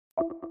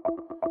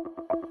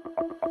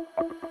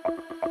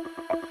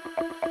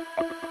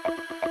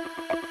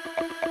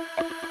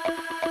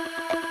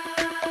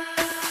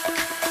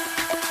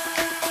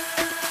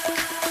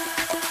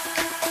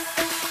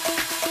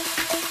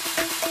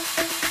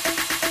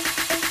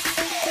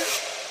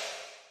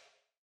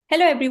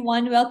Hello,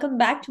 everyone. Welcome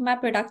back to my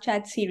Product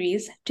Chat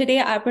series. Today,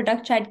 our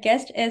Product Chat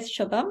guest is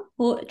Shubham,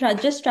 who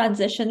just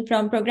transitioned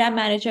from Program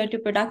Manager to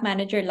Product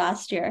Manager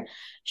last year.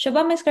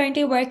 Shubham is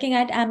currently working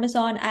at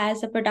Amazon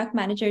as a Product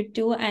Manager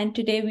too, and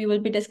today we will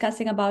be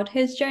discussing about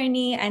his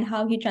journey and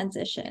how he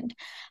transitioned.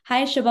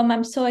 Hi, Shubham.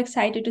 I'm so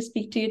excited to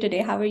speak to you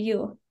today. How are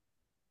you?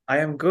 I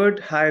am good.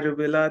 Hi,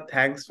 Rubila.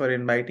 Thanks for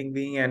inviting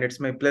me, and it's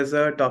my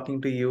pleasure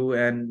talking to you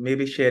and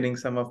maybe sharing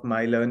some of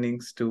my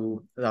learnings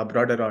to a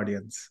broader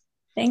audience.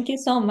 Thank you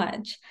so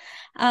much.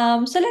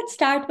 So let's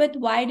start with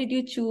why did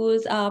you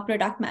choose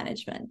product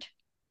management?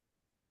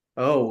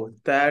 Oh,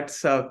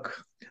 that's a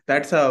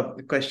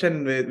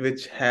question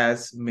which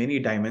has many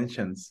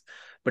dimensions.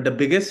 But the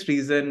biggest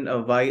reason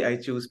why I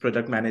choose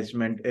product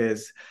management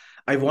is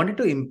I wanted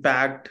to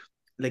impact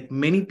like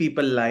many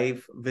people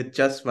life with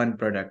just one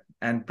product.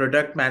 And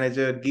product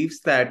manager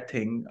gives that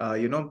thing,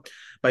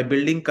 by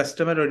building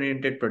customer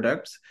oriented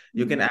products,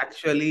 you can Mhm.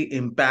 actually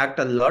impact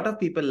a lot of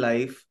people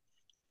life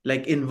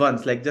like in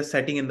once, like just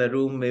sitting in the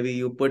room. Maybe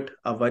you put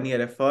a 1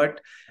 year effort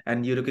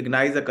and you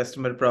recognize a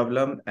customer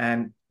problem,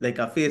 and like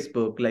a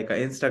Facebook, like a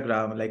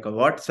Instagram, like a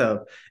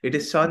WhatsApp, it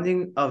is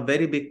solving a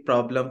very big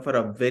problem for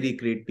a very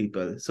great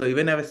people. So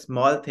even a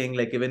small thing,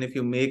 like even if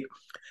you make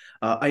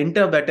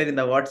enter better in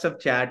the WhatsApp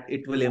chat,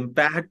 it will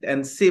impact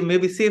and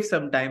save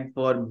some time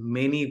for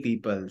many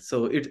people.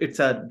 So it's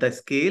a the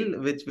scale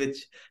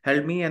which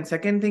helped me. And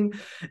second thing,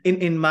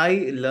 in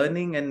my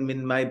learning and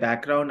in my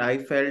background, I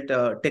felt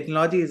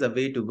technology is a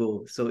way to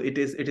go. So it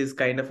is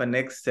kind of a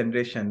next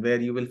generation where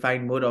you will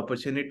find more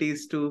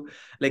opportunities to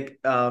like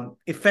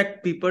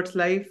affect people's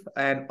life,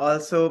 and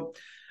also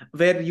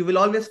where you will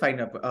always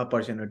find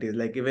opportunities,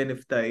 like even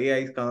if the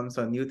AI comes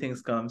or new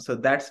things come. So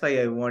that's why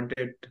I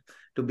wanted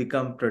to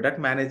become product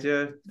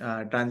manager,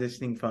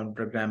 transitioning from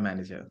program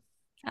manager.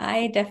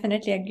 I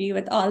definitely agree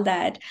with all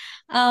that.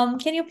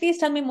 Can you please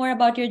tell me more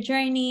about your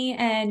journey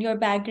and your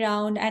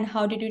background and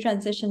how did you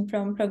transition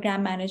from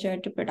program manager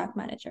to product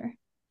manager?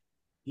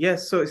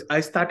 Yes, so I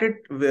started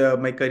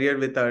my career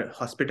with a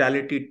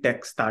hospitality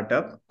tech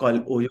startup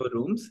called Oyo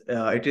Rooms.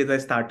 It is a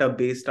startup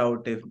based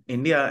out of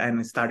India, and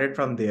I started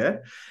from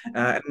there.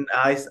 And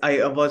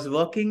I was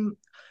working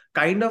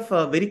kind of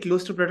very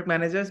close to product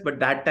managers, but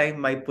that time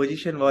my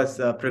position was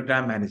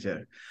program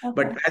manager.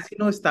 But Okay. as you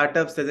know,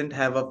 startups doesn't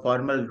have a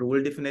formal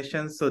role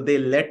definition, so they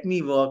let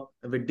me work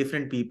with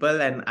different people,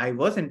 and I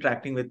was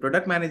interacting with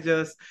product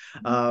managers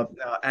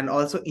and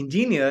also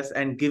engineers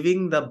and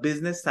giving the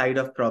business side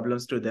of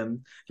problems to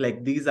them,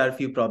 like these are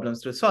few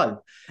problems to solve.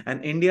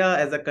 And India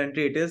as a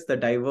country, it is the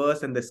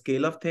diverse and the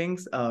scale of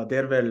things,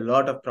 there were a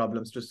lot of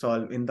problems to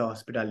solve in the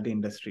hospitality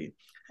industry.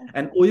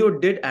 And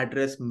Oyo did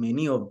address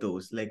many of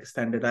those, like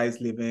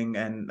standardized living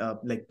and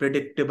like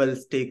predictable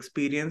stay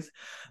experience.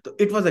 So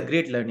it was a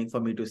great learning for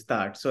me to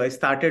start. So I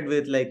started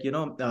with like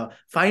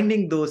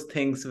finding those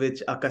things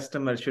which a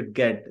customer should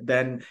get,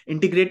 then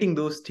integrating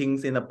those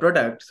things in a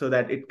product so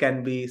that it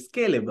can be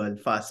scalable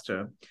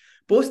faster.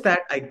 Post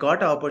that, I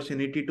got an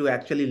opportunity to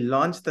actually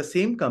launch the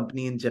same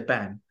company in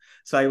Japan.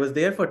 So I was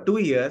there for 2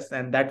 years,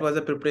 and that was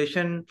a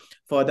preparation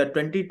for the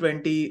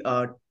 2020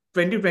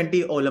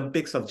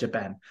 Olympics of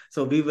Japan.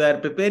 So we were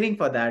preparing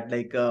for that,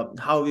 like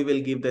how we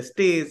will give the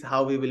stays,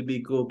 how we will be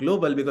go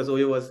global, because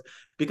Oyo was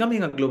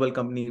becoming a global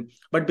company.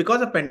 But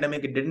because of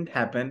pandemic, it didn't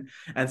happen.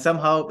 And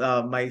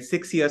somehow my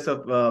 6 years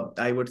of,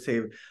 I would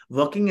say,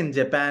 working in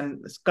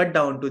Japan cut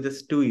down to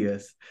just 2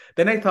 years.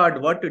 Then I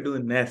thought, what to do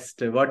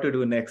next.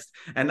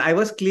 And I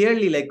was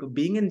clearly like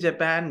being in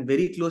Japan,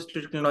 very close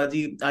to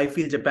technology. I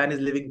feel Japan is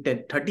living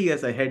 10, 30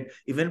 years ahead,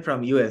 even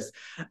from US.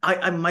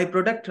 My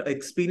product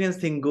experience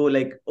thing go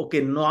like,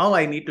 okay, now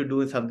I need to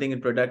do something in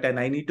product and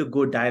I need to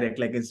go direct,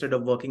 like instead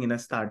of working in a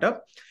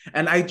startup.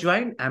 And I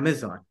joined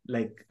Amazon,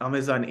 like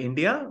Amazon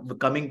India,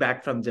 coming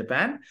back from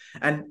Japan.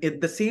 And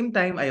at the same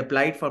time, I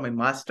applied for my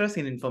master's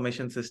in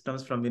information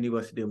systems from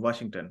University of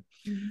Washington.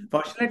 Mhm.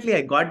 Fortunately,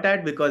 I got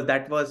that because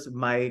that was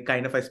my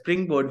kind of a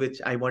springboard, which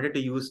I wanted to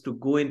use to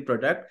go in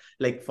product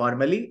like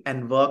formally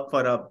and work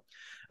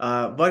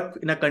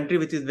in a country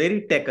which is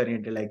very tech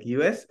oriented like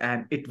US,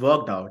 and it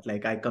worked out.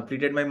 Like I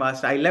completed my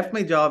master. I left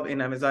my job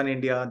in Amazon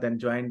India, then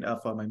joined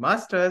for my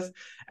masters,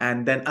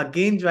 and then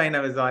again joined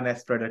Amazon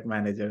as product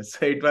manager.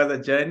 So it was a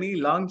journey,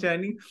 long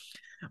journey.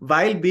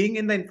 While being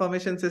in the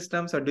information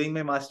systems or doing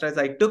my master's,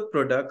 I took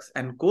products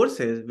and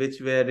courses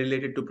which were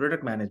related to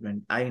product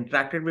management. I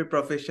interacted with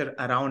professors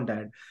around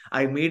that.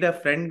 I made a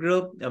friend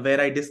group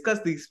where I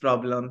discussed these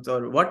problems,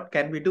 or what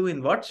can we do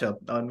in WhatsApp,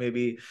 or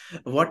maybe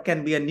what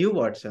can be a new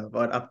WhatsApp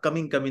or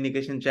upcoming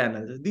communication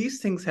channels. These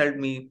things helped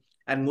me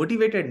and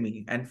motivated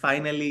me. And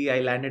finally, I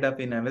landed up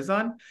in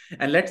Amazon.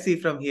 And let's see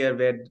from here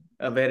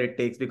where it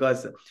takes,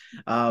 because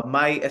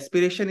my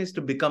aspiration is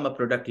to become a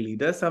product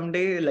leader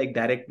someday, like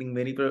directing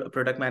many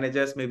product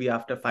managers, maybe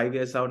after 5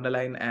 years down the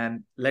line.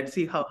 And let's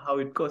see how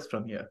it goes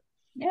from here.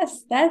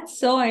 Yes, that's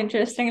so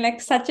interesting.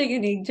 Like such a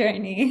unique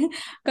journey.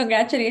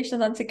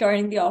 Congratulations on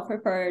securing the offer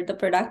for the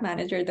product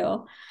manager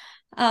though.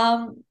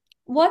 Um,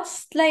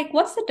 what's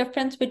the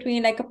difference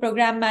between like a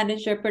program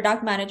manager,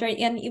 product manager,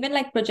 and even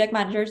like project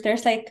managers?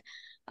 There's like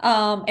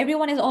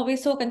Everyone is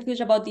always so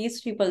confused about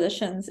these three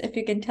positions. If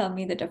you can tell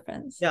me the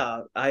difference.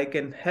 Yeah, I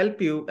can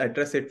help you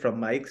address it from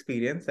my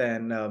experience,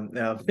 and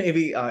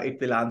maybe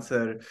it will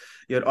answer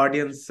your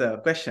audience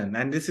question.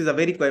 And this is a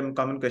very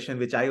common question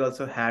which I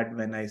also had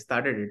when I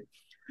started it.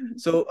 Mhm.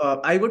 So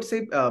I would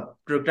say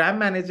program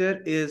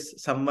manager is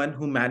someone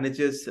who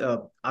manages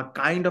a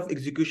kind of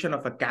execution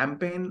of a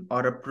campaign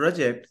or a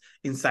project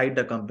inside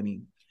the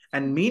company.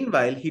 And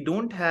meanwhile, he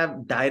don't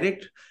have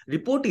direct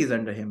reportees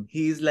under him.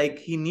 He is like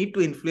he need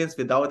to influence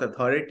without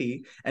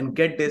authority and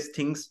get these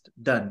things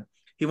done.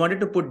 He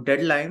wanted to put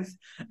deadlines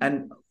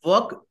and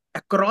work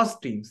across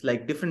teams,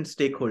 like different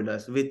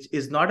stakeholders, which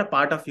is not a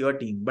part of your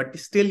team, but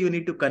still you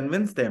need to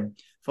convince them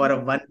for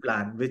a one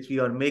plan which we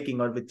are making,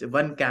 or which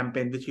one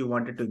campaign which you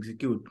wanted to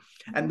execute,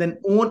 and then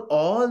own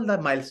all the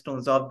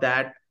milestones of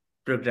that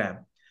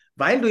program.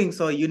 While doing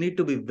so, you need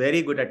to be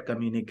very good at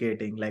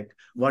communicating, like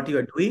what you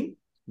are doing,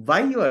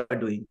 why you are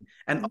doing,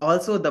 and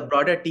also the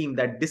broader team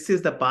that this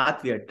is the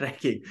path we are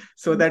tracking,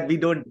 so that we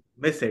don't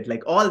miss it.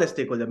 Like all the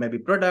stakeholders, maybe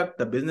product,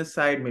 the business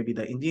side, maybe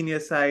the engineer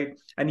side,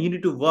 and you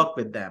need to work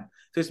with them.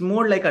 So it's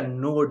more like a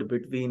node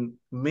between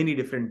many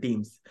different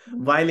teams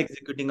while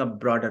executing a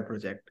broader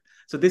project.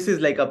 So this is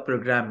like a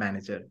program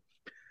manager.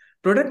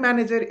 Product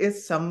manager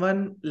is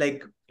someone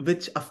like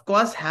which of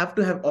course have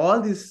to have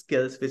all these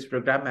skills which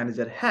program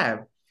manager have.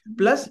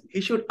 Plus,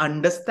 he should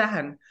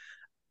understand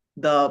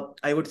the,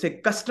 I would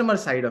say, customer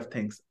side of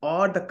things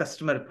or the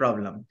customer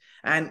problem.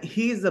 And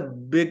he is the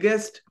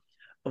biggest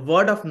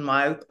word of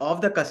mouth of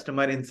the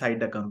customer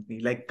inside the company.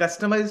 Like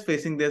customer is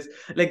facing this,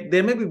 like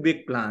there may be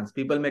big plans.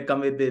 People may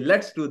come with the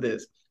let's do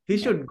this. He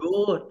Yeah. should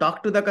go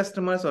talk to the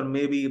customers, or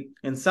maybe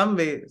in some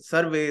way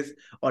surveys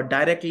or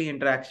directly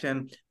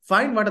interaction,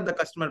 find what are the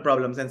customer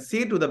problems and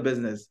say to the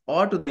business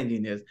or to the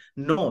engineers,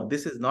 no,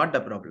 this is not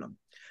the problem.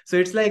 So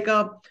it's like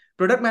a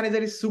product manager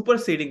is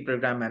superseding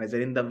program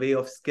manager in the way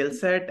of skill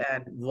set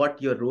and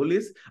what your role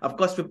is. Of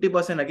course,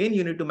 50% again,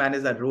 you need to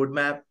manage a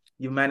roadmap,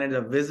 you manage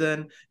a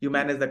vision, you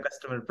manage the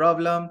customer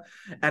problem,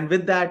 and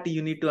with that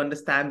you need to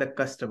understand the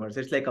customers.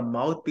 It's like a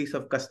mouthpiece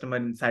of customer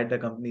inside the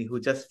company who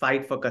just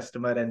fight for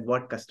customer and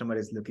what customer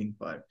is looking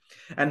for,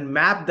 and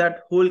map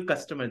that whole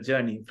customer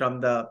journey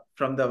from the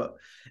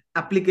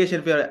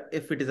application.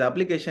 If it is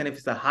application, if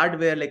it's a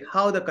hardware, like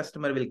how the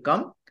customer will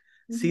come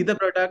see the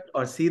product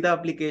or see the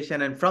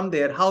application, and from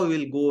there how we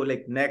will go,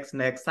 like next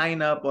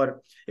sign up,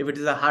 or if it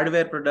is a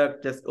hardware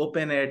product, just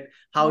open it,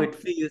 how it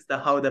feels, the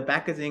how the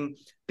packaging,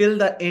 till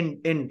the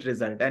end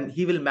result. And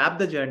he will map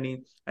the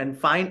journey and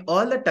find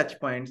all the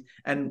touch points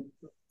and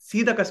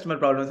see the customer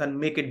problems and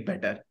make it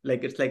better.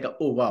 Like it's like a,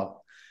 oh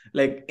wow,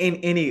 like in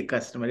any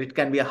customer, it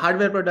can be a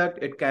hardware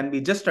product, it can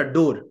be just a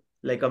door,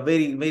 like a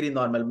very very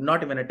normal,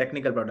 not even a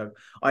technical product,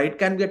 or it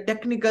can be a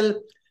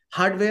technical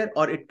hardware,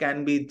 or it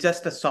can be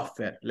just a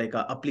software like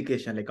a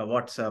application like a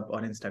WhatsApp or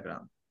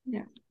Instagram.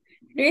 Yeah.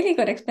 Really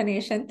good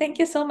explanation. Thank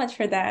you so much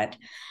for that.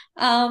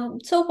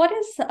 So what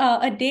is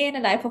a day in the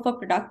life of a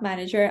product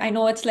manager? I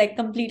know it's like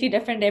completely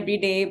different every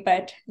day,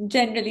 but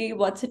generally,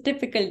 what's a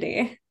typical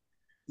day?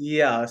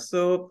 Yeah,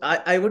 so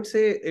I would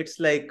say it's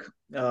like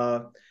uh,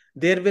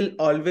 there will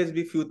always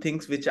be few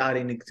things which are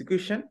in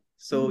execution.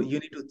 So you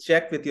need to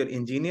check with your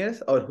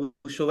engineers or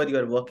whoever you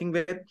are working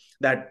with,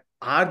 that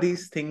are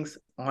these things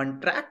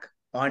on track,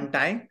 on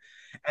time?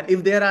 And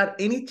if there are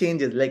any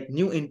changes, like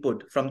new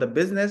input from the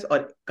business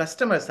or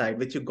customer side,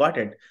 which you got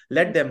it,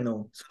 let them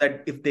know, so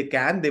that if they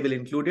can, they will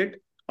include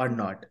it or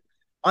not.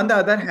 On the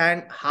other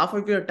hand, half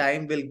of your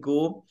time will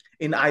go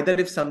in either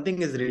if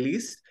something is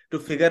released, to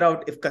figure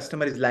out if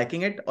customer is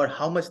liking it or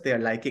how much they are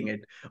liking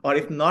it, or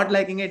if not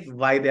liking it,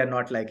 why they are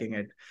not liking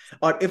it.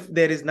 Or if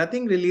there is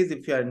nothing released,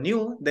 if you are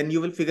new, then you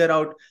will figure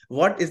out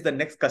what is the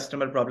next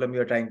customer problem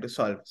you're trying to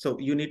solve. So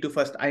you need to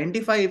first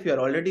identify. If you're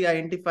already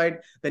identified,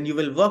 then you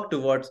will work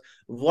towards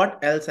what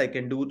else I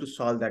can do to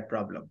solve that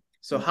problem.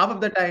 So half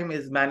of the time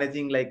is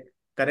managing like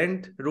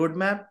current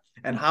roadmap,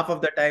 and half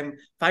of the time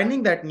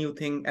finding that new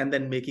thing and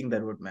then making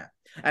the roadmap.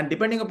 And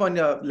depending upon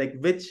your like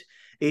which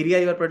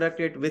area your product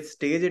at, which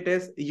stage it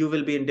is, you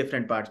will be in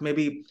different parts.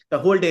 Maybe the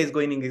whole day is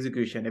going in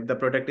execution if the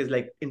product is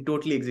like in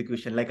totally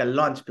execution, like a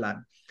launch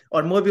plan.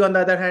 Or maybe on the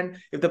other hand,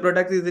 if the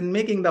product is in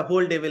making, the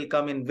whole day will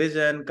come in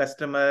vision,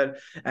 customer,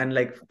 and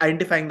like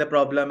identifying the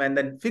problem and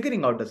then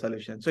figuring out the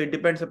solution. So it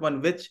depends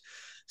upon which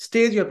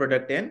stage your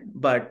product in.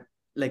 But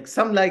like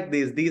some like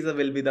these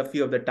will be the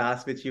few of the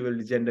tasks which you will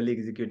be generally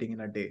executing in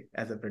a day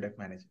as a product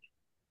manager.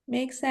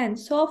 Makes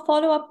sense. So a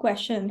follow-up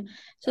question.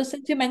 So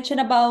since you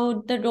mentioned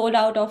about the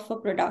rollout of a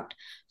product,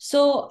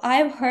 so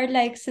I've heard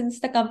like since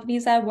the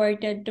companies I've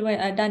worked at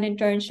done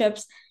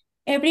internships,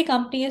 every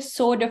company is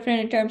so different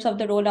in terms of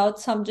the rollout.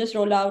 Some just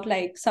roll out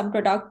like some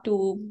product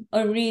to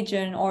a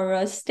region or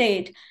a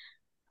state.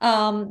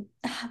 Um,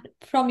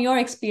 from your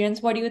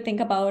experience, what do you think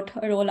about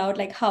a rollout?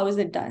 Like how is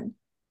it done?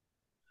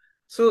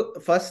 So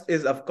first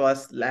is, of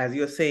course, as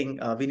you're saying,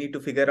 we need to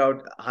figure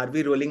out, are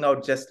we rolling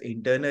out just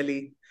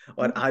internally?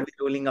 or are we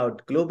rolling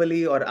out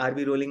globally, or are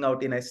we rolling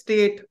out in a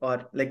state,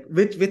 or like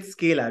which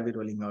scale are we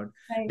rolling out?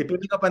 Right.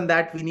 Depending upon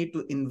that, we need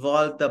to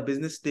involve the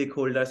business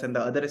stakeholders and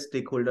the other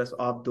stakeholders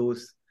of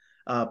those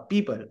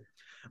people.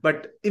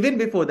 But even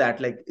before that,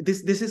 like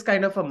this is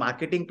kind of a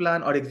marketing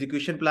plan or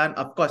execution plan.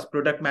 Of course,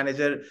 product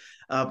manager,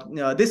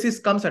 this is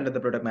comes under the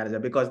product manager,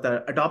 because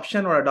the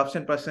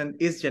adoption person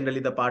is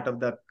generally the part of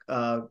the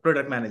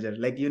product manager.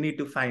 Like you need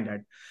to find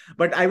it.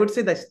 But I would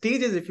say the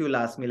stages, if you'll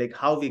ask me, like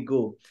how we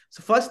go.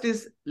 So first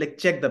is like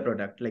check the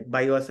product, like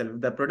by yourself.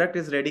 If the product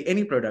is ready,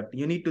 any product,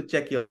 you need to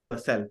check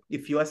yourself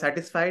if you are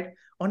satisfied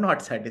or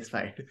not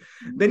satisfied.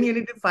 Then you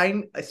need to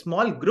find a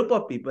small group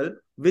of people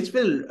which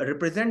will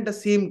represent the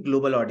same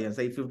global audience.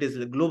 If it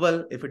is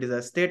global, if it is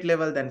a state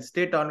level, then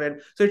state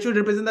onward. So it should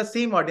represent the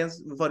same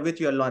audience for which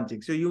you are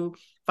launching. So you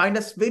find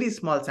a very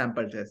small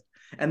sample test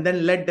and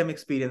then let them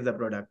experience the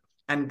product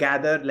and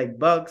gather like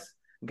bugs,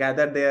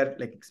 gather their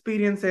like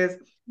experiences,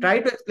 try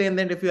to explain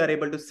them if you are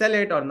able to sell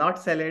it or not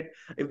sell it,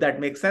 if that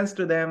makes sense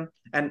to them.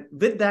 And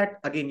with that,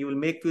 again, you will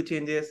make few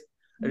changes.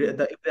 If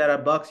there are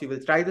bugs, you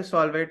will try to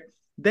solve it.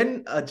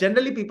 Then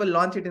generally people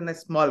launch it in a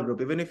small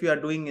group. Even if you are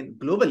doing it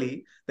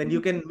globally, then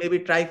you can maybe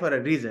try for a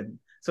reason,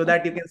 so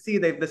that you can see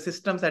that if the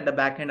systems at the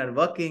back end are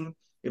working,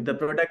 if the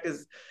product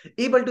is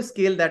able to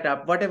scale that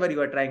up, whatever you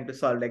are trying to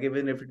solve, like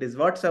even if it is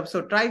WhatsApp.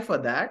 So try for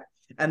that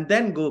and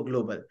then go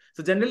global.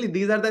 So generally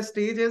these are the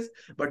stages,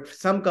 but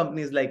some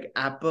companies like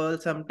Apple,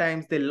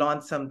 sometimes they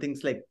launch some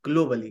things like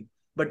globally.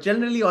 But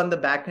generally on the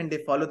back end,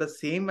 they follow the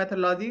same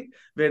methodology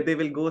where they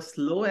will go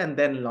slow and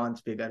then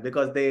launch bigger,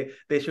 because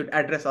they should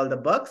address all the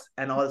bugs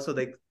and also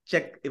they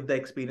check if the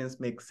experience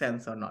makes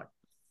sense or not.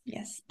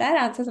 Yes, that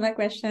answers my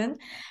question.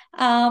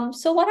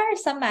 So what are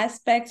some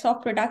aspects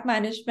of product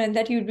management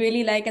that you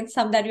really like and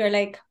some that you're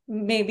like,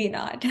 maybe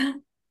not?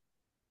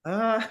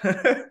 Uh,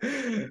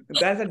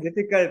 that's a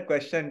difficult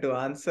question to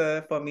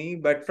answer for me.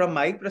 But from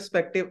my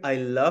perspective, I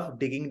love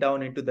digging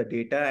down into the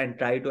data and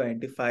try to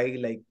identify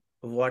like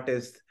what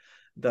is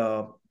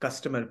the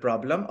customer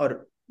problem,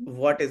 or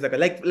what is the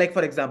like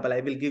for example,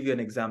 I will give you an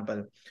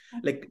example.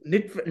 Like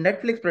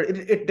Netflix,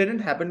 it didn't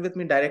happen with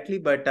me directly,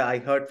 but I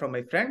heard from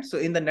my friends. So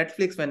in the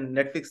Netflix, when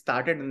Netflix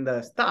started in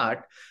the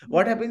start,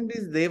 what happened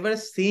is they were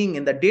seeing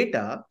in the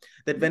data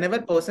that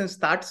whenever person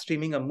starts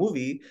streaming a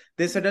movie,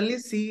 they suddenly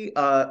see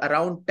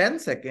around 10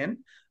 seconds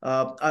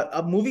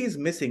a movie is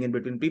missing in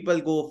between. People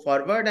go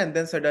forward and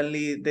then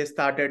suddenly they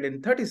started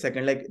in 30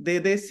 seconds. Like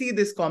they see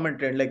this common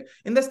trend, like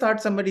in the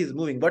start somebody is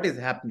moving, what is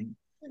happening?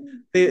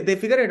 They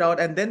figure it out,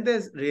 and then they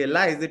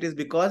realize it is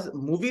because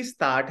movie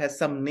start has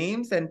some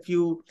names and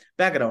few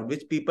background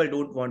which people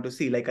don't want to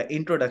see, like an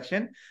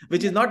introduction,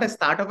 which is not a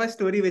start of a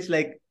story, which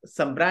like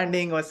some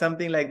branding or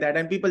something like that,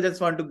 and people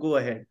just want to go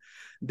ahead.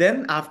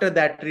 Then after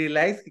that,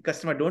 realize the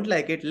customer don't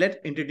like it. Let's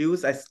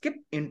introduce a skip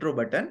intro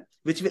button,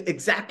 which will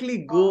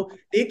exactly go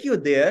take you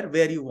there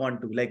where you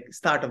want to, like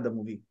start of the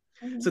movie.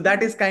 So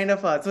that is kind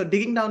of so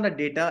digging down the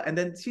data and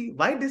then see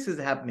why this is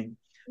happening.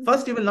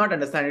 First, you will not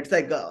understand. It's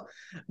like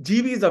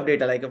GBs of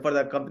data. Like for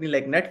the company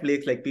like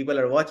Netflix, like people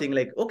are watching,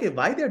 like, okay,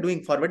 why they're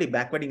doing forwarding,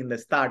 backwarding in the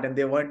start and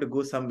they want to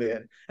go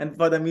somewhere. And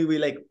for the movie,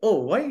 like,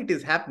 oh, why it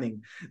is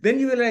happening? Then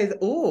you realize,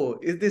 oh,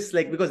 is this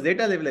like because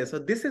data level? So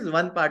this is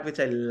one part which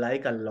I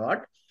like a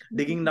lot,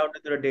 digging down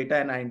into the data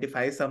and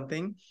identify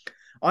something.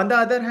 On the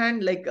other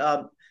hand, like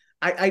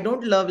I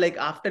don't love like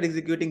after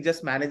executing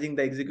just managing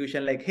the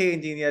execution, like hey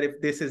engineer,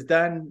 if this is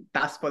done,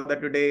 task for the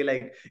today,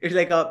 like it's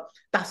like a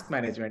task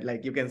management.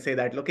 Like you can say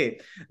that okay,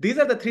 these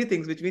are the three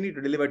things which we need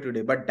to deliver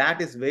today, but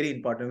that is very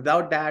important.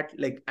 Without that,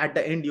 like at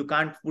the end you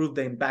can't prove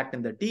the impact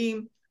in the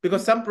team,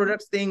 because some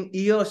products take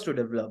years to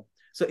develop.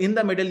 So in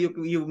the middle,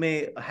 you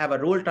may have a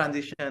role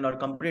transition or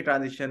company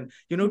transition.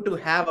 You need to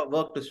have a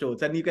work to show.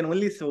 And you can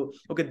only show,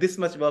 okay, this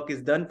much work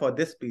is done for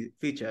this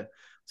feature.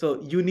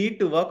 So you need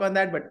to work on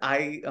that. But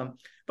I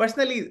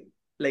personally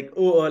like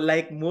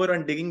more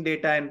on digging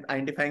data and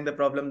identifying the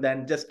problem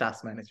than just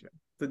task management.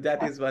 So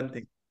that is one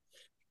thing.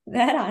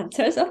 That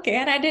answers okay,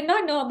 and I did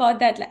not know about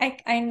that.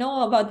 Like I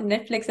know about the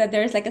Netflix that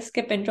there's like a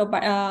skip intro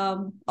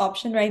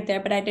option right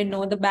there, but I didn't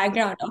know the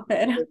background of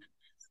it.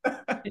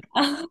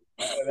 Background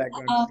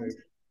Um, story.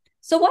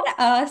 so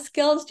what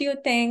skills do you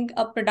think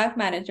a product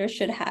manager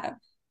should have?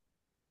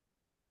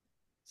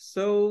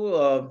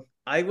 So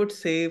I would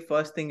say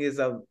first thing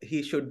is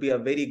he should be a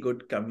very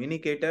good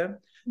communicator.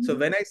 So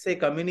when I say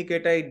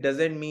communicator, it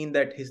doesn't mean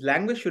that his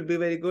language should be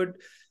very good.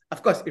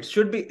 Of course, it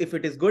should be. If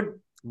it is good,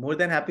 more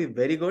than happy,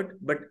 very good.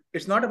 But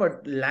it's not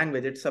about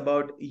language. It's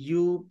about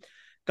you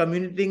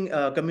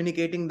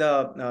communicating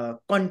the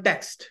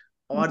context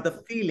or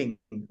the feeling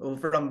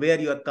from where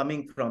you are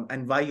coming from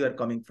and why you are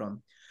coming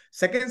from.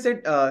 Second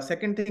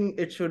thing,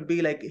 it should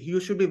be like you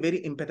should be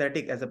very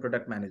empathetic as a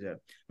product manager.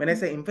 When I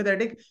say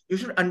empathetic, you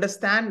should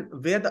understand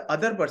where the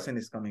other person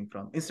is coming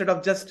from, instead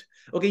of just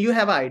okay, you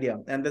have an idea,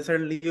 and then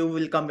suddenly you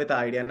will come with an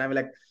idea, and I'm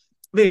like,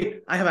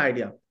 wait, I have an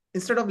idea.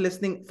 Instead of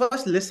listening,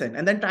 first listen,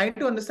 and then try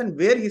to understand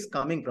where he's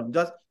coming from.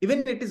 Just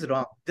even if it is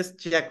wrong, just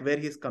check where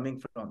he's coming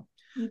from.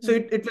 So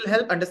Mm-hmm. it will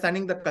help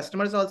understanding the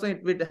customers also.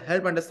 It will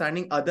help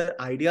understanding other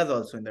ideas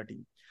also in the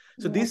team.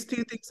 So Yeah. these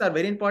three things are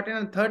very important.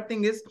 And third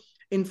thing is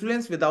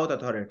influence without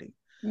authority.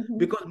 Mm-hmm.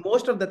 Because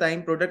most of the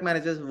time, product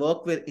managers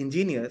work with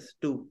engineers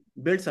to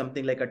build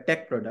something like a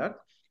tech product,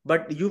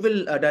 but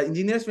the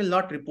engineers will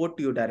not report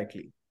to you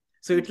directly.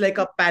 So it's like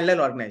a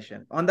parallel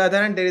organization. On the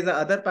other hand, there is a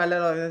other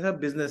parallel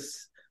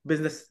organization,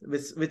 business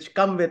which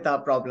come with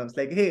our problems.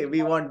 Like, hey,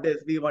 we want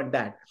this, we want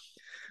that.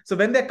 So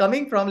when they're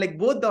coming from, like,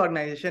 both the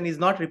organization is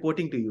not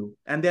reporting to you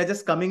and they're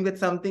just coming with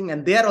something,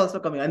 and they are also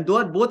coming, and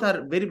though both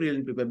are very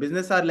brilliant people.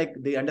 Business are like,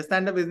 they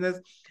understand the business,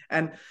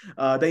 and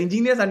the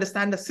engineers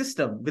understand the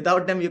system.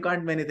 Without them you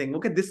can't do anything.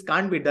 Okay, this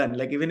can't be done.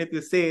 Like, even if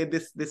you say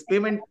this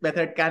payment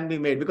method can be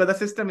made, because the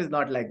system is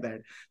not like that.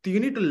 So you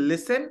need to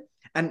listen,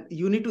 and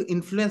you need to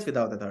influence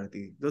without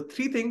authority. The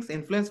three things: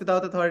 influence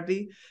without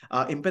authority,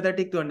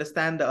 empathetic to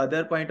understand the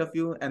other point of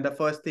view, and the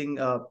first thing,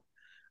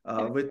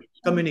 with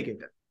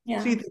communicator.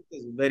 Three Yeah. things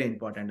is very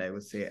important, I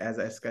would say, as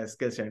a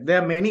skill set.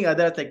 There are many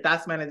others like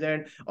task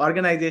management,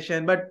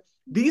 organization, but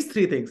these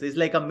three things is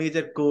like a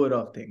major core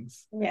of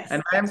things. Yes.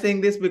 And I am saying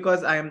this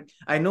because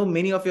I know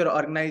many of your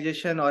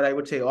organization, or I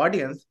would say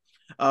audience,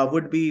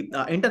 would be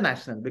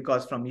international,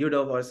 because from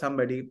Europe or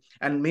somebody,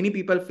 and many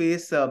people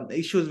face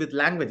issues with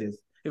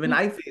languages. Even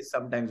I face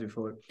sometimes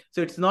before.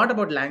 So it's not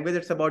about language;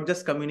 it's about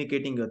just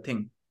communicating your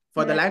thing.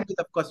 For the Right. language,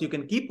 of course, you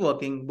can keep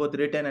working, both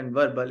written and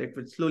verbal. It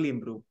will slowly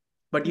improve,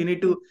 but you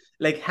need to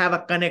like have a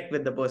connect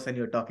with the person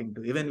you're talking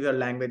to, even if your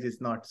language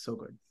is not so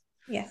good.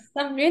 Yes,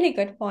 some really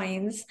good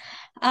points.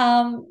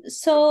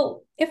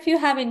 So if you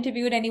have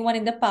interviewed anyone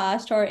in the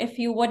past, or if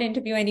you would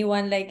interview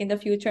anyone like in the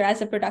future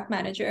as a product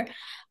manager,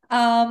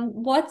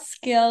 what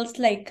skills,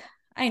 like,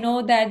 I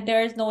know that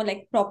there's no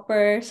like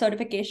proper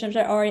certifications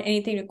or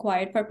anything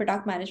required for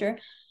product manager.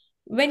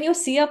 When you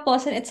see a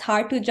person, it's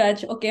hard to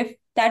judge, okay, if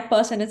that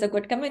person is a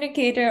good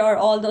communicator or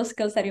all those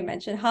skills that you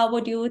mentioned. How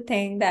would you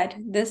think that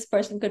this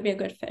person could be a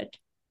good fit?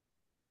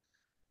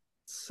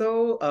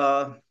 So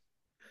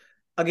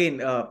again,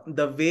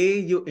 the way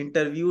you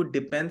interview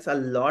depends a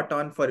lot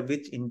on for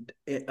which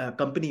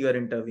company you are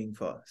interviewing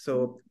for.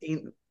 So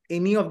in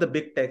any of the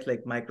big techs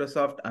like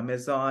Microsoft,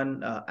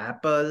 Amazon,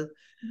 Apple,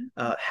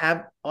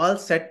 have all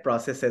set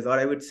processes, or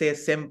I would say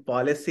same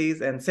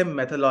policies and same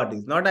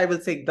methodologies. Not, I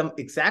will say them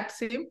exact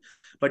same,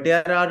 but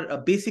there are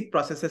basic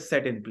processes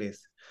set in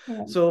place.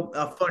 Yeah. So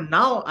for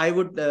now, I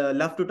would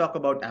love to talk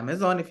about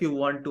Amazon if you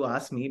want to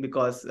ask me,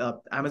 because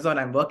Amazon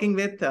I'm working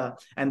with,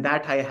 and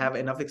that I have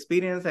enough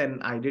experience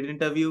and I did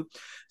interview.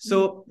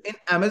 So in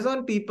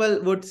Amazon,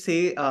 people would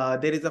say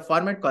there is a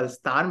format called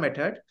STAR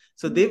method.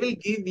 So they will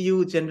give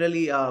you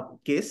generally a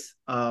case,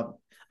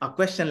 a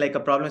question like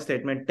a problem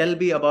statement. Tell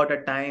me about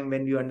a time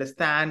when you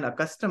understand a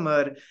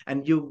customer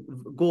and you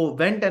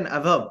went and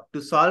above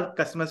to solve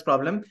customer's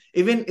problem,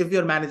 even if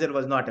your manager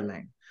was not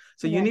aligned.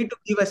 So you Yeah. need to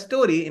give a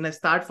story in a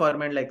start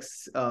format like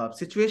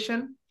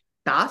situation,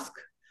 task,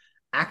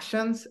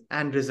 actions,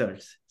 and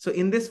results. So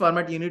in this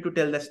format, you need to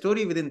tell the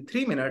story within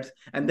 3 minutes,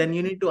 and then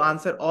you need to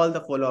answer all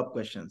the follow-up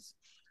questions.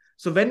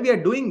 So when we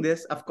are doing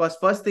this, of course,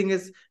 first thing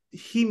is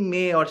he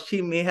may or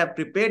she may have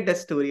prepared the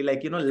story,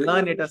 like,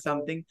 learn it or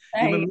something.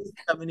 You may Right. miss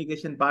the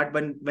communication part,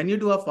 but when you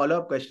do a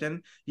follow-up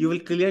question, you will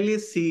clearly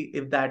see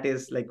if that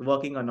is like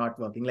working or not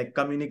working, like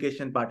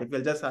communication part, if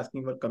you're just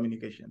asking for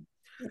communication.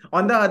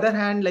 On the other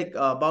hand, like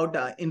about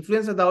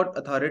influence without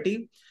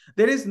authority,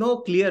 there is no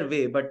clear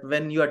way. But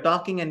when you are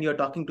talking and you're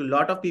talking to a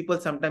lot of people,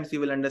 sometimes you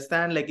will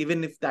understand, like,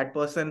 even if that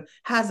person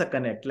has a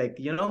connect, like,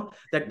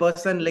 that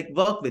person like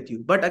work with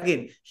you. But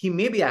again, he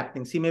may be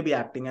acting, she may be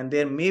acting, and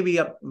there may be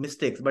a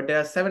mistakes. But there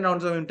are 7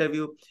 rounds of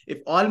interview. If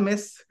all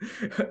miss,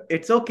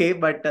 it's okay.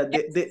 But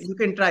you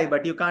can try,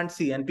 but you can't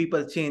see, and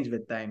people change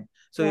with time.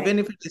 So Right. even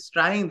if it is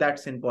trying,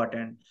 that's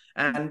important.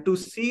 And to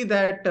see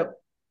that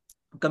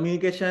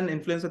communication,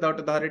 influence without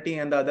authority,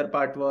 and the other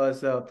part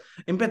was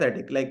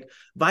empathetic. Like,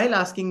 while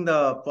asking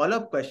the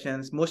follow-up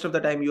questions, most of the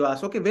time you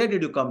ask, okay, where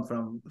did you come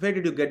from, where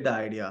did you get the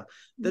idea?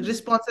 The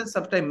responses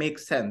sometimes make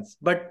sense,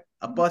 but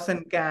a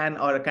person can,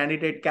 or a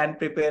candidate can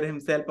prepare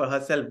himself or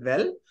herself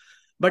well,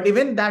 but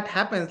even that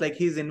happens, like,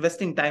 he's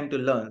investing time to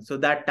learn, so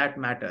that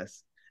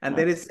matters. And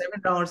there is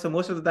 7 rounds, so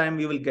most of the time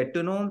you will get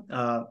to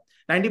know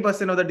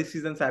 90% of the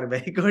decisions are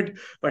very good,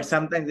 but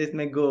sometimes it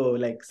may go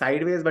like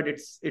sideways, but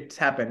it's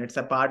happened, it's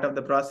a part of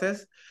the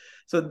process.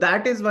 So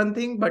that is one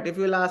thing. But if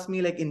you'll ask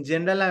me, like, in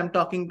general,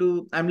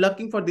 I'm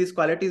looking for these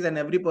qualities, and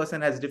every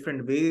person has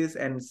different ways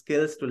and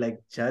skills to like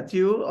judge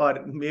you,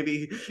 or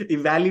maybe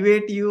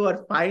evaluate you,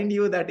 or find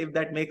you, that if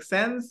that makes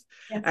sense.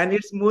 Yes. And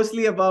it's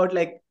mostly about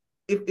like,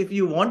 if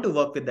you want to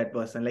work with that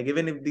person, like,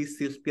 even if these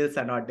skills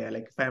are not there,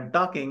 like if I'm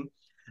talking,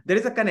 there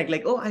is a connect,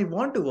 like, oh, I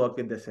want to work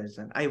with this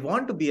person, I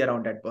want to be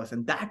around that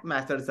person, that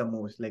matters the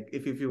most, like,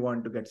 if you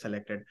want to get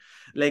selected,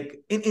 like,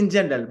 in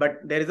general. But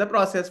there is a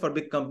process for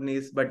big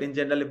companies, but in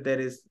general, if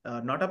there is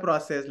not a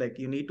process, like,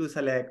 you need to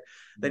select,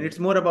 then it's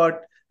more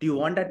about, do you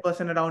want that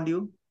person around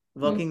you,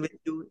 Mm. working with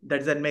you,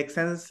 Does that make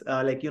sense?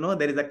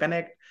 There is a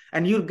connect,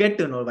 and you get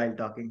to know while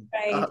talking.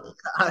 Right.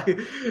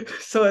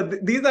 So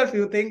these are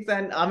few things,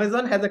 and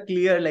Amazon has a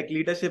clear like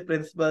leadership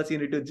principles. You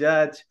need to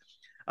judge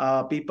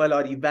people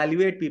or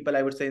evaluate people.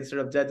 I would say instead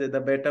of judge, the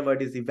better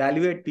word is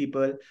evaluate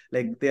people.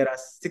 Like there are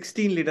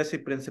 16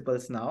 leadership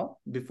principles now.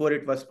 Before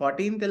it was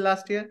 14 till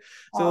last year.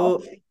 Wow.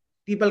 So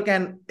people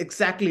can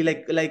exactly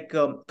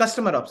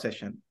customer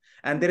obsession.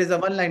 And there is a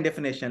one line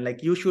definition,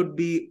 like you should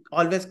be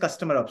always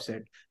customer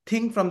obsessed.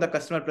 Think from the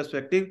customer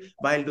perspective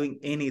while doing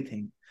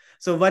anything.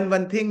 So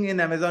one thing in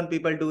Amazon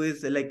people do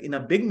is like in a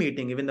big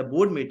meeting, even the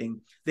board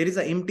meeting, there is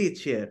an empty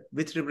chair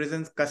which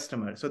represents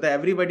customer. So that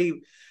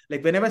everybody,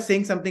 like whenever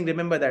saying something,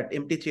 remember that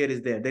empty chair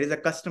is there. There is a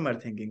customer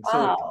thinking. So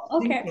Wow.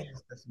 think Okay. from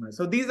this customer.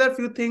 So these are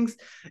few things.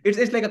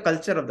 It's like a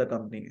culture of the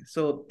company.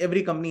 So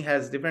every company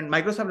has different.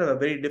 Microsoft have a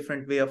very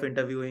different way of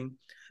interviewing.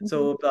 Mhm.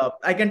 So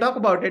I can talk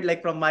about it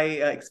like from my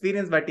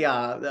experience, but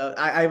yeah,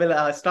 I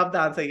will stop the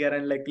answer here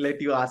and like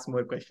let you ask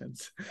more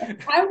questions.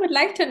 I would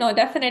like to know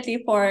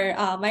definitely for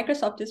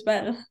Microsoft as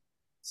well.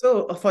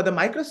 So for the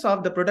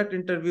Microsoft, the product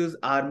interviews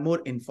are more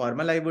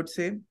informal, I would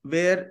say,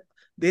 where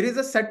there is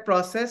a set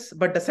process,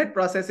 but the set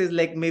process is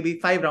like maybe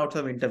 5 rounds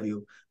of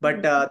interview,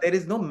 but Mhm. there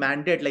is no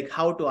mandate like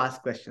how to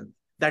ask questions.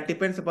 That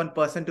depends upon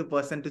person to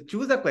person to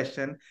choose a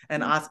question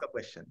and ask a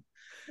question.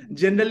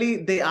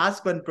 Generally, they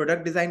ask one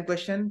product design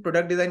question.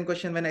 Product design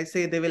question, when I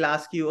say they will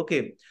ask you,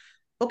 okay,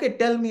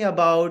 tell me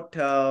about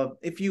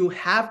if you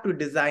have to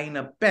design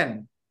a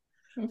pen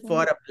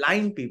for Mhm. a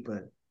blind people,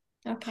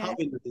 how Okay.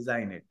 will you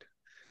design it?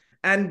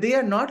 And they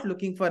are not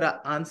looking for an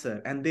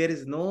answer, and there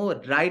is no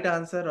right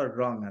answer or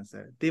wrong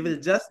answer. They will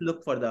just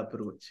look for the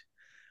approach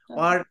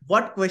Okay. or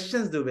what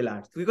questions they will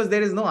ask, because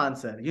there is no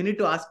answer. You need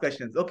to ask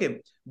questions.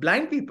 Okay,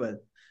 blind people,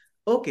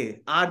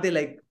 okay, are they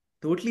like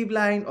totally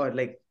blind or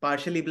like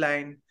partially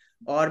blind?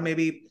 Or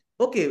maybe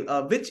okay,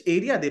 which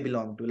area they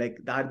belong to, like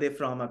are they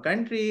from a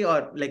country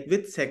or like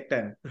which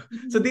sector?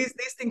 So Mhm.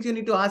 these things you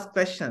need to ask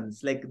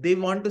questions, like they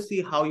want to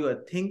see how you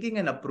are thinking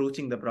and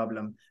approaching the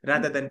problem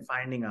rather than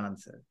finding an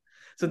answer.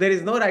 So there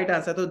is no right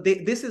answer. So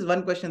this is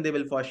one question they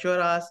will for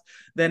sure ask.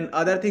 Then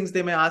other things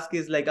they may ask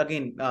is like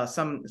again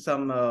some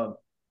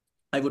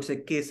I would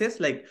say cases,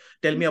 like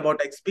tell me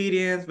about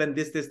experience when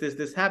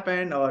this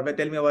happened, or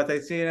tell me about the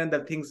experience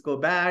that things go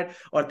bad,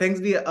 or tell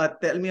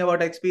me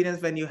about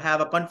experience when you have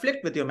a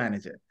conflict with your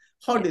manager.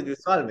 How Yeah. did you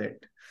solve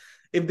it?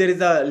 If there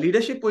is a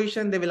leadership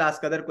position, they will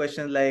ask other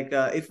questions like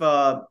if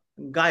a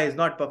guy is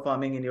not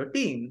performing in your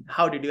team,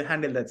 how did you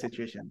handle that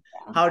situation?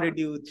 Yeah. How did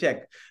you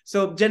check?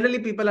 So generally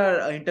people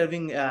are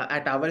interviewing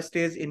at our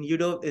stage in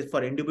Udo is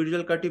for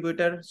individual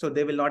contributor, so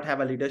they will not have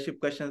a leadership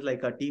questions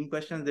like a team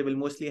questions. They will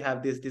mostly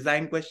have these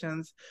design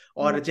questions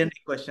or Mm.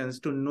 generic questions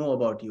to know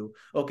about you.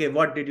 Okay,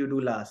 what did you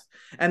do last?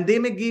 And they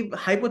may give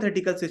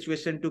hypothetical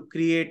situation to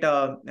create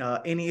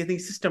anything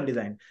system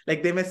design.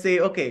 Like they may say,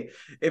 okay,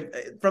 if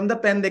from the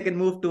pen they can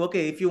move to,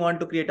 okay, if you want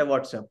to create a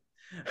WhatsApp,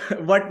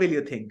 what will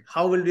you think?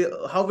 How will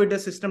the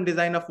system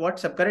design of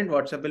WhatsApp, current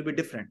WhatsApp will be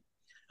different?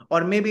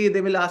 Or maybe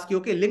they will ask you,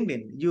 okay,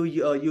 LinkedIn, you'll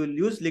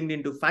use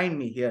LinkedIn to find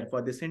me here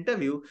for this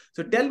interview,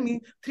 so tell me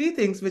 3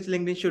 things which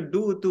LinkedIn should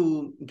do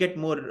to get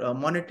more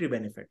monetary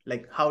benefit,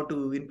 like how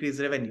to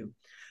increase revenue.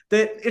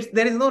 There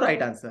is no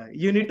right answer.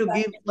 You need to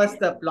give Exactly. us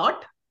the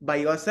plot by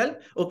yourself.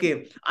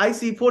 Okay, I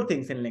see 4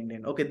 things in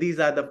LinkedIn. Okay, these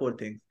are the 4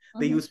 things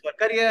they Mhm. use for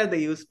career, they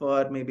use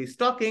for maybe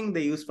stalking,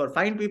 they use for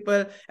find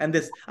people, and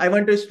this I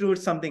want to exclude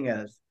something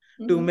else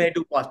to Mhm. make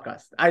do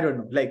podcast. I don't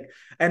know, like,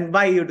 and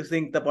why you to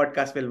think the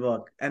podcast will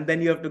work, and then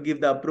you have to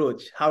give the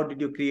approach. How did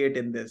you create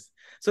in this?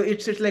 So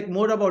it's like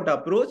more about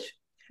approach,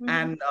 Mhm.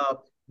 and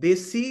they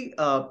see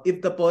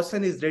if the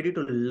person is ready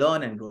to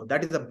learn and grow.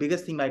 That is the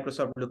biggest thing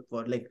Microsoft look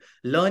for, like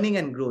learning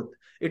and growth.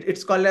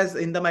 It's called as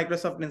in the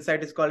Microsoft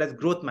Insight, it's called as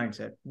growth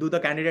mindset. Do the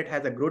candidate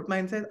has a growth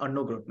mindset or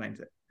no growth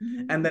mindset?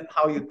 And Mhm. then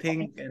how you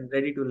think and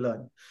ready to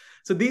learn.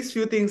 So these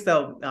few things the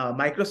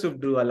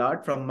Microsoft do a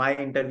lot from my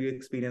interview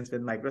experience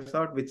with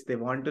Microsoft, which they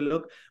want to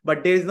look,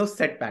 but there is no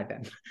set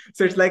pattern.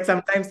 So it's like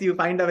sometimes you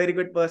find a very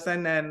good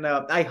person, and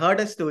I heard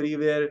a story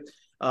where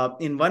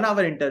in 1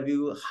 hour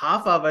interview,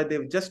 half hour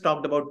they've just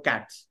talked about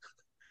cats.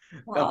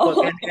 Wow.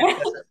 Candidate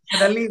Okay.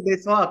 suddenly they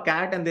saw a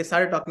cat and they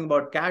started talking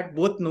about cat.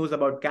 Both knows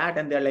about cat,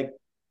 and they're like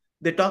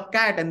they talk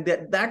cat, and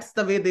that's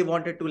the way they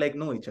wanted to like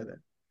know each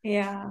other.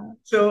 Yeah.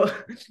 So,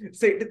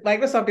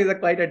 Microsoft is a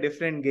quite a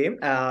different game.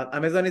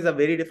 Amazon is a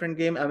very different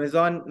game.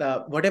 Amazon,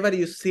 whatever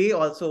you say,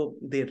 also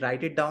they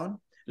write it down.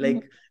 Mhm.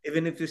 Like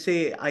even if you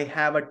say I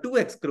have a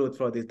 2x growth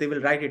for this, they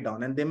will write it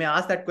down, and they may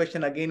ask that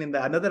question again in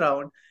the another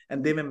round,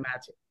 and they may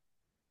match it.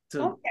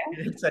 So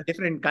Okay. it's a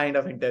different kind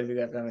of interview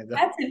at Amazon.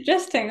 That's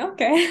interesting.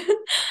 Okay.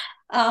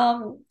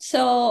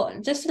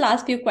 So just to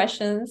ask you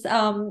questions,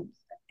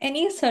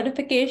 any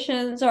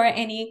certifications or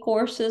any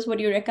courses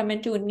would you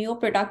recommend to new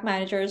product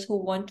managers who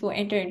want to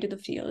enter into the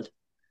field?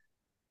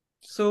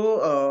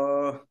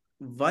 So,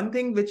 one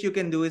thing which you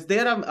can do is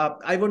there are,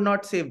 I would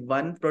not say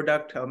one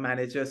product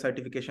manager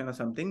certification or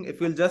something. If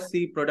you'll just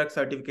see product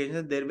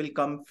certifications, there will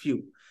come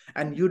few.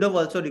 and you'd have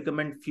also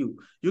recommend few.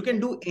 You can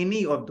do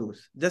any of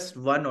those, just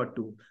one or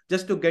two,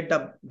 just to get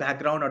the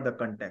background or the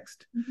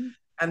context. Mm-hmm.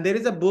 And there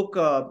is a book,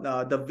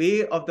 The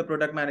Way of the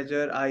Product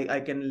Manager. I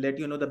can let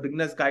you know, the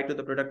beginner's guide to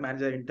the product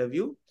manager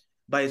interview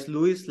by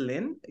Louis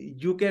Lynn.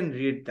 You can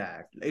read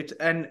that.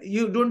 And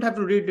you don't have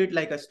to read it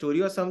like a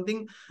story or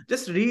something.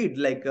 Just read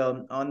like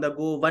on the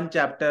go one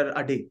chapter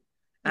a day,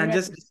 and Right.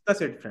 just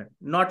discuss it, friend.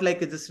 Not like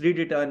just read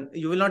it and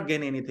you will not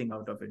gain anything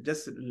out of it.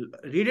 Just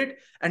read it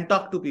and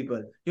talk to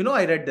people.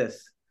 I read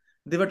this.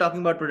 They were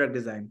talking about product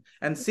design,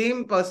 and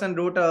same person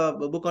wrote a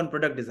book on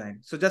product design.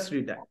 So just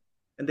read that,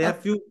 and they Okay.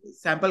 have few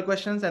sample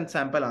questions and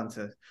sample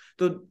answers.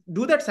 So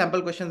do that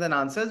sample questions and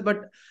answers,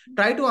 but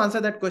try to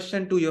answer that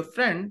question to your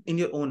friend in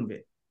your own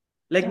way.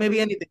 Like maybe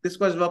anything. This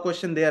was a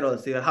question there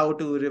also: how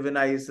to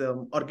revise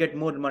or get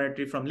more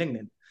monetary from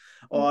LinkedIn,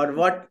 or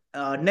what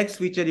next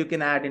feature you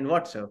can add in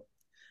WhatsApp.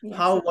 Yes.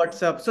 How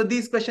WhatsApp. So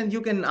these questions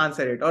you can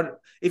answer it.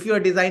 Or if you are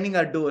designing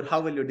a door, how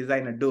will you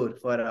design a door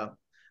for a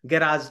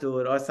garage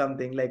door or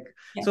something like?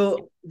 Yes.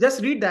 So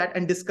just read that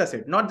and discuss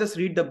it. Not just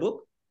read the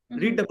book.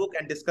 Mm-hmm. Read the book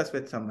and discuss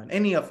with someone,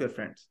 any of your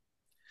friends.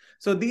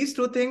 So these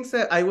two things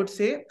I would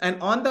say. And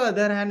on the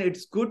other hand,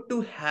 it's good to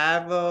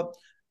have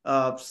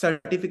a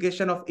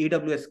certification of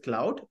AWS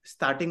Cloud,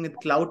 starting with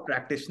Cloud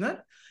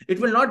Practitioner. It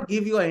will not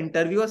give you an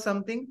interview or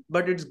something,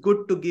 but it's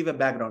good to give a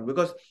background,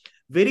 because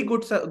very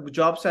good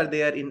jobs are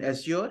there in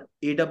Azure,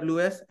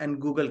 AWS, and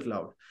Google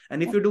Cloud.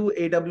 And if you do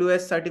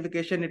AWS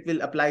certification, it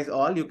will applies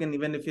all. You can,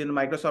 even if you're in a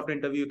Microsoft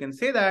interview, you can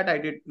say that I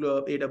did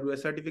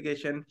AWS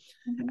certification,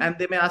 Mm-hmm. and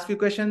they may ask you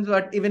questions.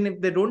 But even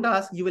if they don't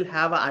ask, you will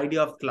have an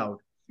idea of cloud,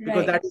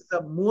 because Right. that is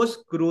the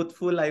most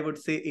growthful, I would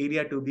say,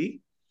 area to be.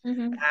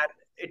 Mm-hmm. And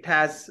it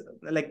has,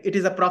 like, it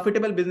is a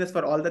profitable business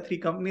for all the three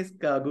companies,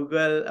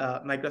 Google,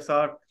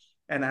 Microsoft,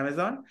 and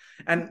Amazon,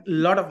 and a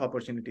lot of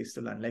opportunities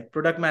to learn, like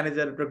product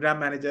manager, program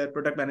manager,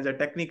 product manager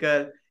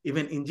technical,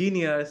 even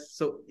engineers.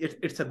 So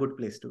it's a good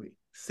place to be,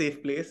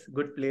 safe place,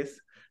 good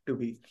place to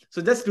be.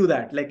 So just do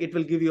that. Like, it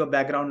will give you a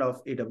background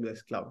of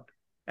AWS cloud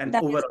and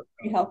That is overall.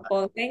 very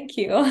helpful. Thank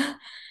you.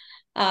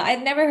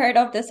 I'd never heard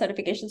of this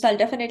certification, so I'll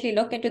definitely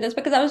look into this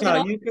because I was,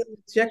 Yeah, you can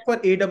check for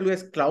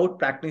AWS Cloud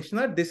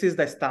Practitioner. This is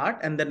the start,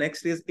 and the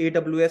next is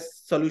AWS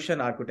Solution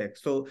Architect.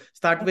 So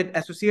start with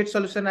Associate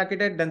Solution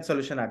Architect, then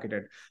Solution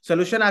Architect.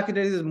 Solution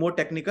Architect is more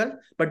technical,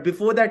 but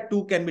before that,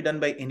 two can be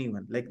done by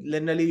anyone. Like,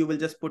 generally, you will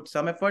just put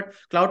some effort.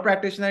 Cloud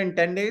Practitioner in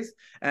 10 days,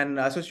 and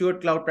Associate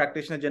Cloud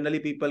Practitioner, generally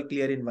people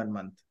clear in 1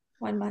 month.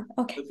 1 month.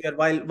 Okay. If you're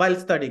while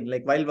studying,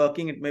 like while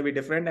working, it may be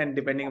different and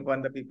depending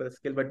upon the people's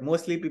skill, but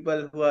mostly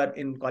people who are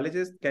in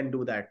colleges can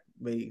do that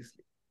very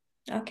easily.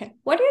 Okay.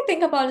 What do you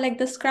think about like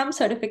the Scrum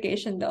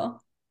certification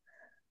though?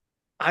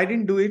 I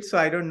didn't do it, so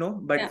I don't know.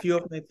 But Yeah. few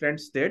of my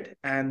friends did,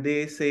 and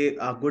they say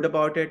good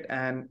about it.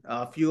 And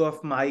a few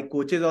of my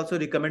coaches also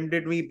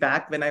recommended me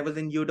back when I was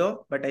in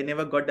judo, but I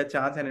never got the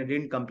chance and I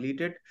didn't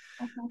complete it.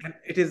 Okay. And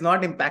it is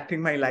not impacting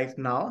my life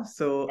now,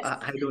 so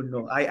I don't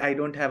know. I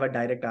don't have a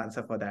direct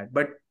answer for that.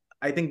 But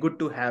I think good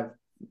to have.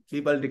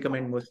 People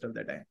recommend most of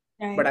the time,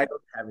 but Right. I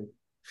don't have it.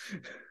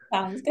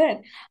 Sounds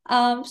good.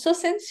 So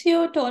since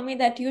you told me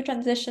that you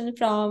transitioned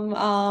from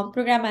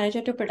program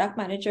manager to product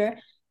manager,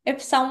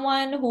 if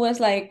someone who was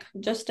like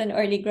just an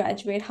early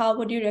graduate, how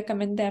would you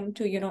recommend them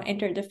to,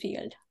 enter the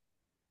field?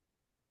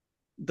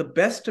 The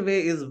best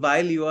way is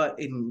while you are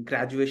in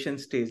graduation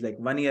stage, like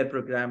 1 year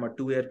program or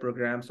 2 year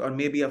programs, or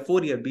maybe a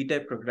 4 year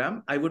BTech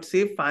program, I would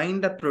say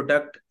find a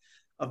product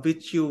of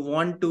which you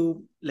want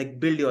to like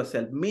build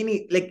yourself,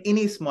 many, like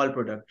any small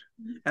product,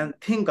 and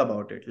think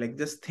about it. Like,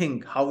 just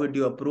think, how would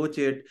you approach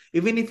it?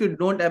 Even if you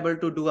don't able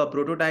to do a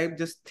prototype,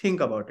 just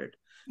think about it.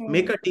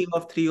 Make Right. a team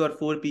of 3 or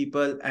 4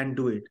 people and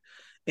do it.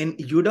 In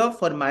UW,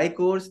 for my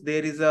course,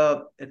 there is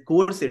a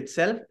course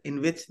itself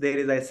in which there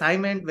is an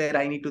assignment where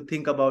I need to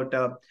think about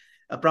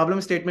a problem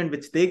statement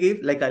which they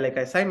give, like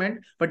assignment.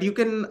 But you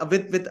can,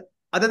 with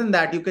other than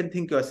that, you can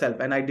think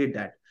yourself, and I did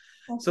that.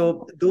 Okay.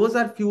 So those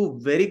are few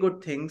very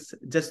good things.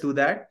 Just do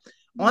that.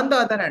 On the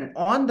other hand,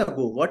 on the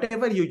go,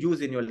 whatever you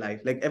use in your life,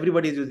 like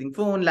everybody is using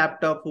phone,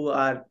 laptop, who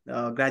are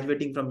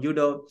graduating from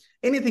UW,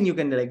 anything you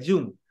can, like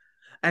Zoom,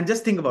 and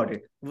just think about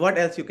it. What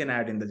else you can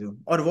add in the Zoom,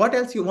 or what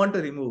else you want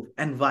to remove,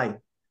 and why?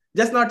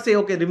 Just not say,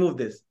 okay, remove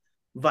this.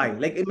 Why?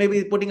 Like, it may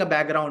be putting a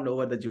background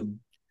over the Zoom.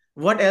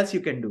 What else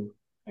you can do?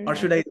 Or Right.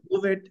 should I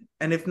remove it?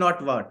 And if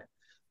not, what?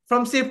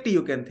 From safety,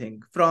 you can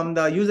think. From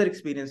the user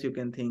experience, you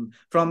can think.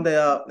 From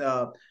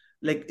the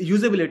like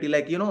usability,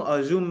 like,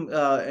 Zoom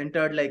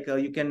entered, like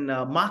you can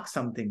mark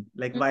something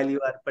like Mm. while you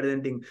are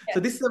presenting. So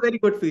Yes. this is a very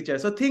good feature.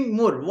 So think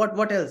more.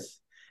 What else?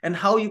 And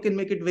how you can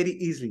make it very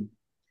easy.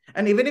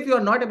 And even if you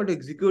are not able to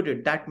execute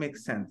it, that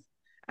makes sense.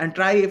 And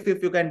try, if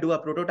you can do a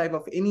prototype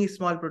of any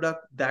small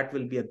product, that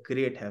will be a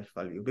great help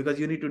for you, because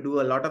you need to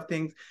do a lot of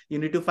things. You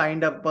need to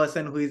find a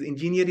person who is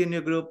engineer in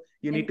your group.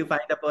 You need to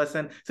find a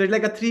person. So it's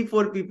like a 3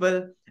 4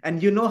 people,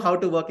 and you know how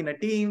to work in a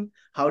team,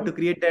 how to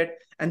create it,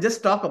 and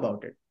just talk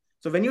about it.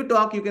 So when you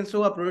talk, you can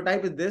show a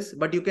prototype with this,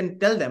 but you can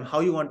tell them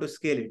how you want to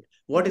scale it.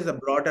 What is the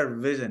broader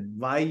vision?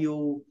 Why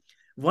you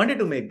wanted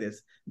to make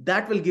this,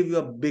 that will give you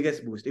a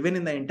biggest boost. Even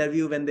in the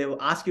interview, when they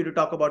ask you to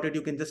talk about it,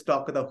 you can just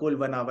talk the whole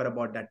 1 hour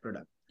about that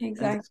product and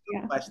Exactly. just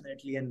talk Yeah.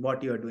 passionately and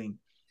what you're doing.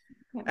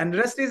 Yeah. And the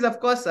rest is, of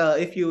course,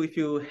 if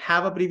you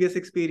have a previous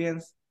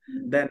experience,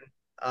 then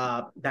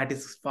that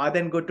is far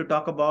than good to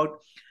talk about.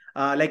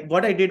 Like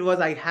what I did was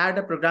I had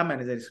a program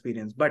manager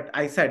experience, but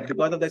I said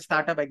because of the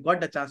startup, I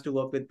got the chance to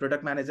work with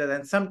product managers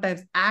and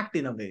sometimes act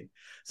in a way.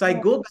 So I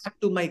Yeah. go back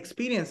to my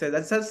experiences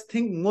and just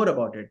think more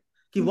about it.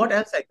 Okay, Mhm. what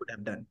else I could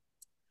have done?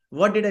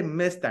 What did I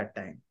miss that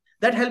time?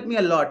 That helped me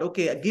a lot.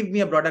 Okay, give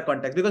me a broader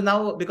context, because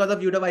now because of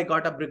udemy I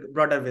got a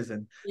broader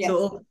vision. Yes.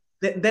 So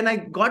then I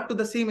got to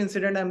the same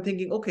incident. I'm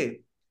thinking,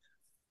 okay,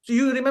 so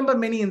you remember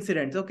many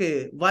incidents.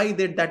 Okay, why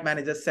did that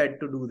manager said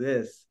to do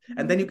this?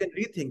 And then Mhm. you can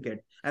rethink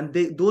it, and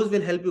those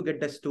will help you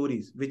get the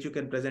stories which you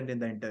can present in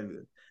the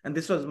interview. And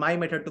this was my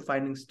method to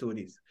finding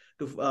stories.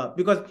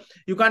 Because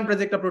you can't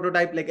project a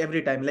prototype like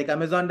every time. Like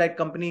Amazon, that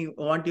company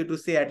want you to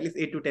say at least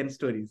 8 to 10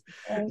 stories.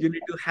 Right. You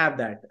need to have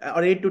that,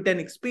 or 8 to 10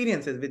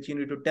 experiences which you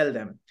need to tell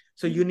them.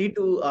 So you need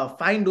to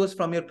find those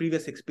from your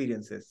previous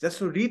experiences, just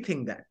to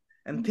rethink that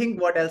and Mhm.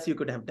 think what else you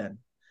could have done,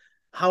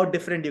 how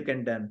different you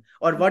can done,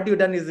 or what you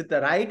done, is it the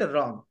right or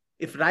wrong?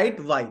 If right,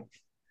 why?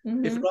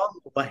 If Mhm. wrong,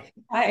 why?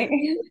 I.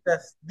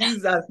 Yes,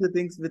 these are the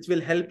things which will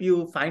help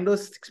you find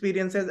those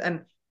experiences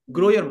and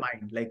grow your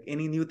mind. Like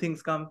any new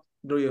things come,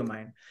 grow your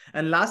mind.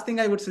 And last thing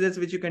I would suggest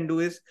which you can do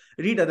is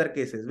read other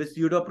cases, which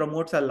Judo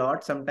promotes a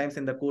lot, sometimes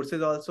in the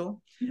courses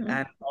also. Mhm.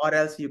 And or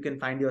else you can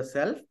find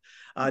yourself.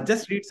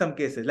 Just read some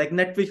cases like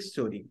Netflix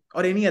story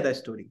or any other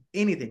story,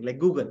 anything like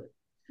Google.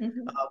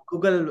 Mhm.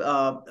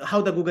 Google,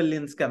 how the Google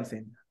Lens comes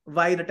in,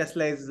 why the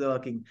Tesla is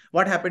working,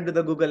 what happened to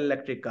the Google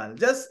electric car,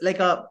 just like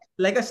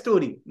a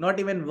story, not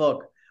even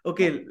work.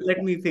 Okay,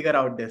 let me figure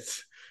out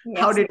this.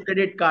 How Yes. did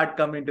credit card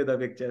come into the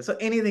picture? So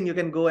anything you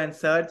can go and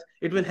search,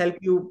 it will help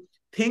you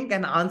think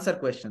and answer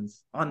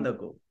questions on the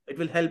go. It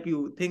will help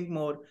you think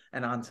more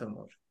and answer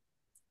more.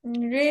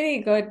 Really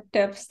good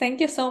tips. Thank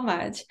you so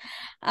much.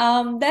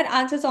 That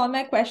answers all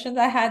my questions.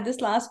 I had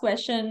this last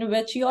question,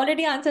 which you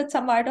already answered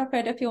some part of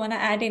it. If you want to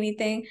add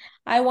anything,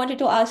 I wanted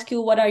to ask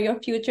you, what are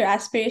your future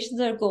aspirations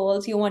or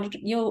goals? You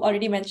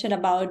already mentioned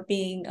about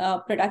being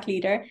a product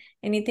leader.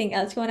 Anything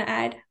else you want to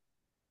add?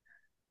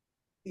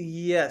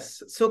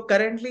 Yes. So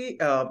currently,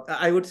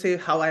 I would say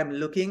how I'm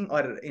looking,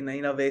 or in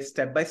a way,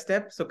 step by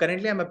step. So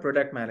currently, I'm a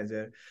product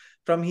manager.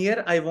 From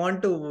here, I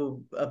want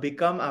to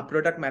become a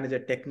product manager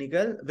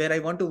technical, where I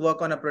want to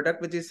work on a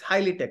product which is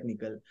highly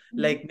technical,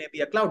 Mhm. like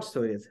maybe a cloud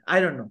storage. I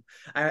don't know.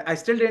 I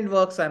still didn't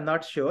work, so I'm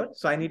not sure.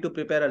 So I need to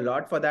prepare a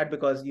lot for that,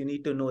 because you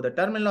need to know the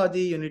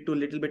terminology. You need to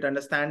little bit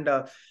understand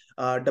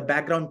the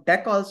background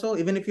tech also.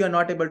 Even if you are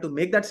not able to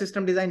make that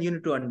system design, you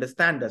need to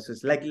understand this.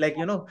 It's like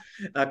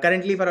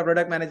currently for a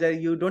product manager,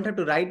 you don't have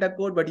to write the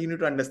code, but you need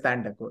to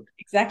understand the code. So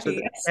Exactly.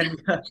 that Yes.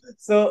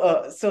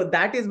 can so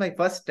that is my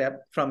first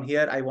step. From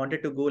here I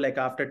wanted to go, like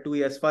after 2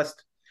 years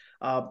first,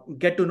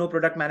 get to know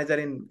product manager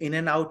in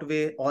and out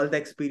way, all the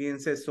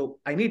experiences. So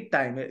I need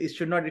time. It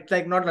should not, it's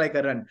like not like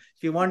a run.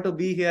 If you want to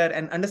be here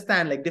and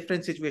understand like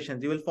different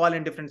situations, you will fall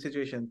in different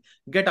situations,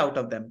 get out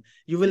of them.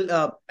 You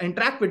will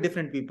interact with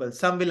different people,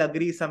 some will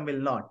agree, some will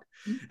not.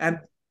 And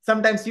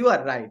sometimes you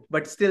are right,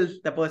 but still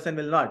the person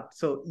will not.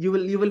 So you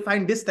will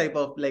find this type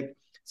of like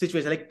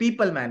situation, like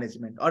people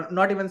management, or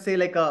not even say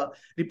like a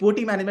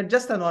reporting management,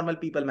 just a normal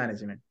people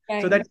management. So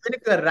Right. that even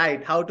if you're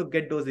right, how to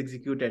get those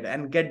executed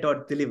and get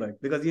that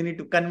delivered, because you need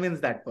to convince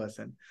that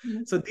person.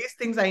 Mhm. So these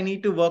things I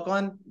need to work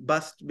on,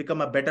 must become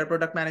a better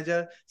product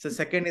manager. So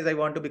second is I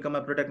want to become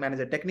a product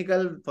manager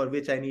technical, for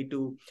which I need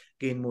to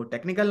gain more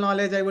technical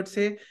knowledge, I would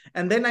say.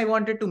 And then I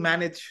wanted to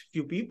manage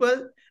few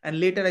people, and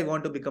later I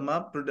want to become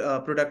a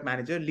product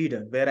manager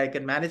leader, where I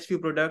can manage few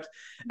products.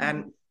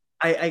 And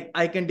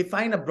I can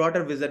define a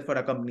broader vision for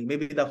a company,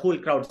 maybe the whole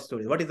crowd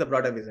story. What is the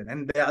broader vision?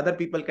 And the other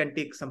people can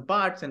take some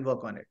parts and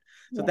work on it.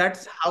 So Yeah.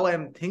 that's how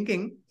I'm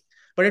thinking.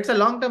 But it's a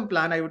long-term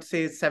plan. I would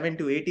say 7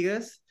 to 8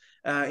 years.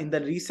 In the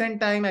recent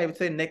time, I would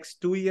say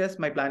next 2 years,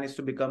 my plan is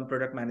to become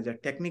product manager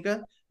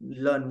technical,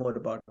 learn more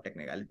about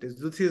technicalities.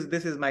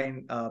 This is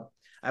my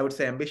I would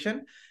say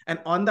ambition. And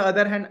on the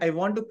other hand, I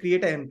want to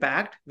create an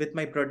impact with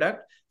my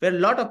product, where a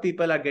lot of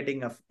people are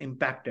getting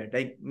impacted.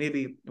 Like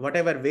maybe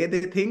whatever way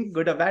they think,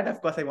 good or bad.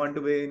 Of course, I want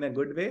to be in a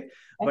good way,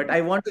 but Okay. I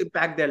want to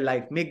impact their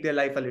life, make their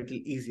life a little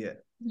easier.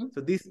 Mhm.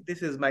 So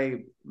this is my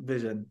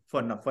vision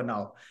for now. For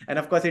now, and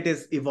of course, it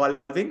is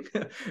evolving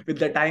with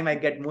the time. I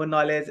get more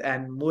knowledge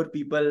and more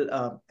people,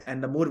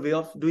 and the more way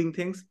of doing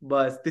things.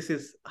 But this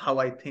is how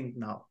I think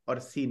now, or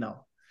see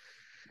now.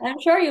 I'm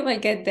sure you will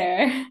get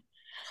there.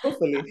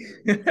 Hopefully.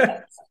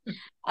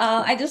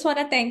 I just want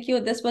to thank you.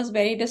 This was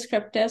very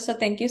descriptive, so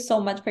thank you so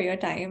much for your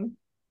time.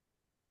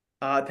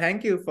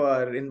 Thank you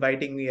for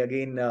inviting me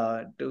again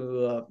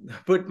to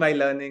put my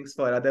learnings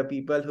for other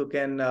people who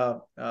can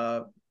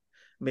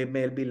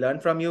maybe learn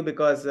from you,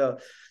 because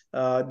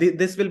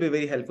this will be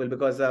very helpful,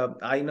 because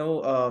I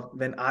know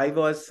when I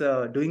was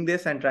doing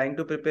this and trying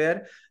to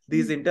prepare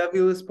these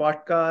interviews,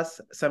 podcasts,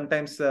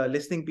 sometimes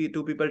listening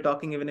to people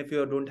talking, even if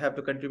you don't have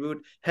to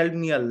contribute, helped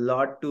me a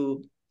lot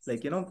to,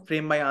 like,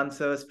 frame my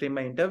answers, frame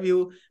my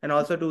interview, and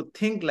also to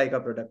think like a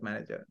product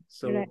manager. Right.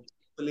 So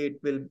hopefully it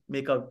will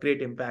make a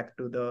great impact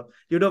to the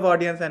YouTube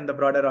audience and the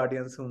broader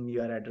audience whom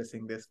you are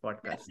addressing this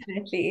podcast.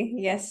 Definitely.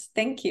 Yes.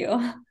 Thank you.